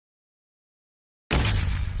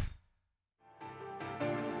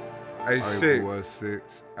Hey, sick. Boy,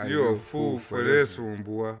 6. You a fool for this one,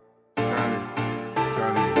 boy. Telling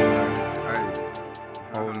you, man. Hey,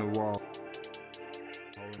 holding the wall.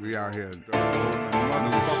 We out here holding the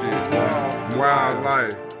new shit, man. Wild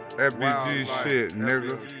life. FBG shit,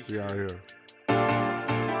 nigga. We out here.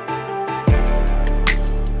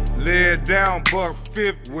 Lay it down,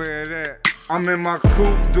 $150. Where it at? I'm in my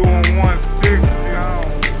coupe doing 160.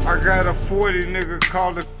 I got a 40, nigga,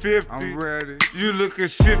 call it 50. I'm ready. You lookin'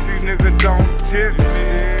 shifty, nigga, don't tempt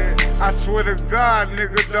me. I swear to God,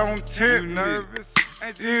 nigga, don't tempt me. You nervous?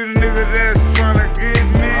 You the nigga that's tryna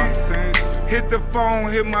get me. Hit the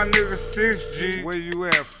phone, hit my nigga 6G. Where you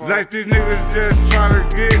at, fuck? Like these niggas just tryna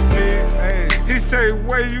get me. Hey. He say,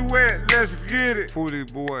 where you at? Let's get it. Footy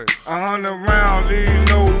boy. 100 rounds, leave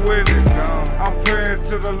no witness. I'm praying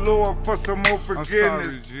to the Lord for some more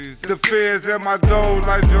forgiveness. The feds at my door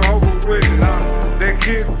like Jehovah's Witness. They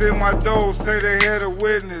kicked in my door, say they had a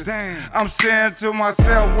witness. I'm saying to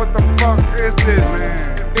myself, what the fuck is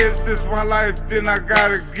this? If this my life, then I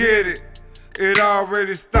gotta get it. It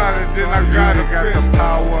already started, then I gotta got the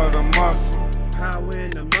power of the muscle. Power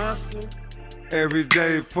in the muscle. Every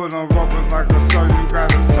day put on rubbers like a soul. You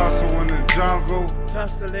gotta tussle in the jungle.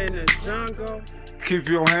 Tussle in the jungle. Keep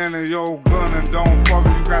your hand in your gun and don't fuck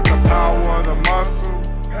it. You got the power of the muscle.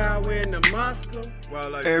 Power in the muscle.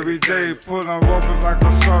 Every day put on rubbers like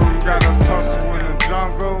a soul. You gotta tussle in the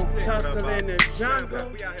jungle. Tussle in the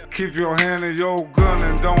jungle. Keep your hand in your gun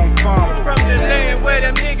and don't fumble. From the land where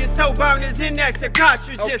them niggas toe burners and extra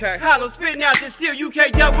cartridges. Hollow spitting out the steel, you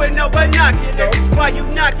can't duck with no binoculars. While you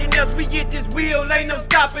knocking us, we get this wheel, ain't no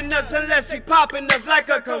stopping us unless we popping us like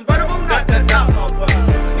a convertible. Knock the top off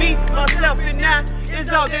of me, myself, and I is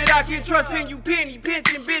all that I can trust in. You penny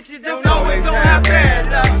pinching bitches, just always gonna have bad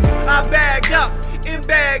luck. I bagged up and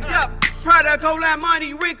bagged up. Product, whole lot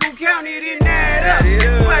money, wrinkle counted and add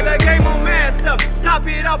up. Like a game on mass up, top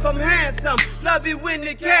it off, I'm handsome. Love it when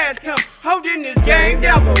the cash come, holding this game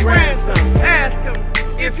down for ransom. Ask him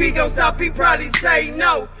if he gon' stop, he probably say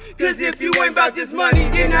no. Cause if you ain't about this money,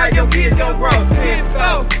 then how your kids gon' grow?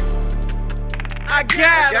 Tenfold. I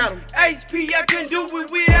got him. HP, I couldn't do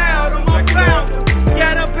it without him. I found him.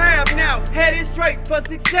 Got a path now, headed straight for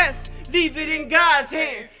success. Leave it in God's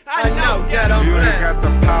hand. I know that I'm blessed. You ain't got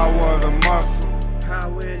the power of the muscle.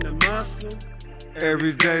 Power in the muscle.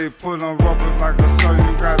 Every day put on rubbers like a soul.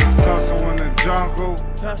 You gotta tussle in the jungle.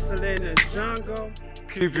 Tussle in the jungle.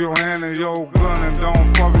 Keep your hand in your gun and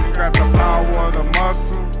don't fuck it. You got the power of the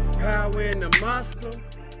muscle. Power in the muscle.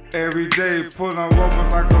 Every day put on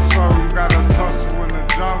rubbers like a soul. You gotta tussle in the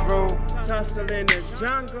jungle. Tussle in the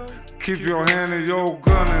jungle. Keep your hand in your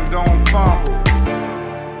gun and don't fumble.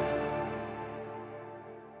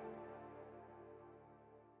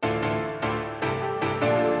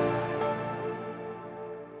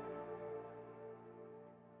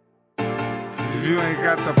 If you ain't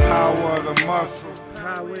got the power of the muscle.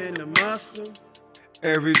 Power in the muscle.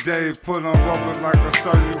 Every day put on rubbers like a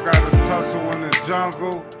soul. You gotta tussle in the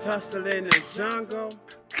jungle. Tussle in the jungle.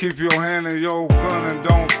 Keep your hand in your gun and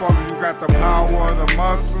don't fuck it. You got the power of the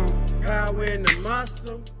muscle. Power in the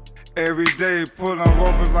muscle. Every day put on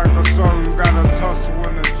rubbers like a soul. You gotta tussle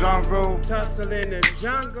in the jungle. Tussle in the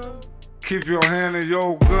jungle. Keep your hand in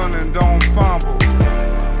your gun and don't fumble.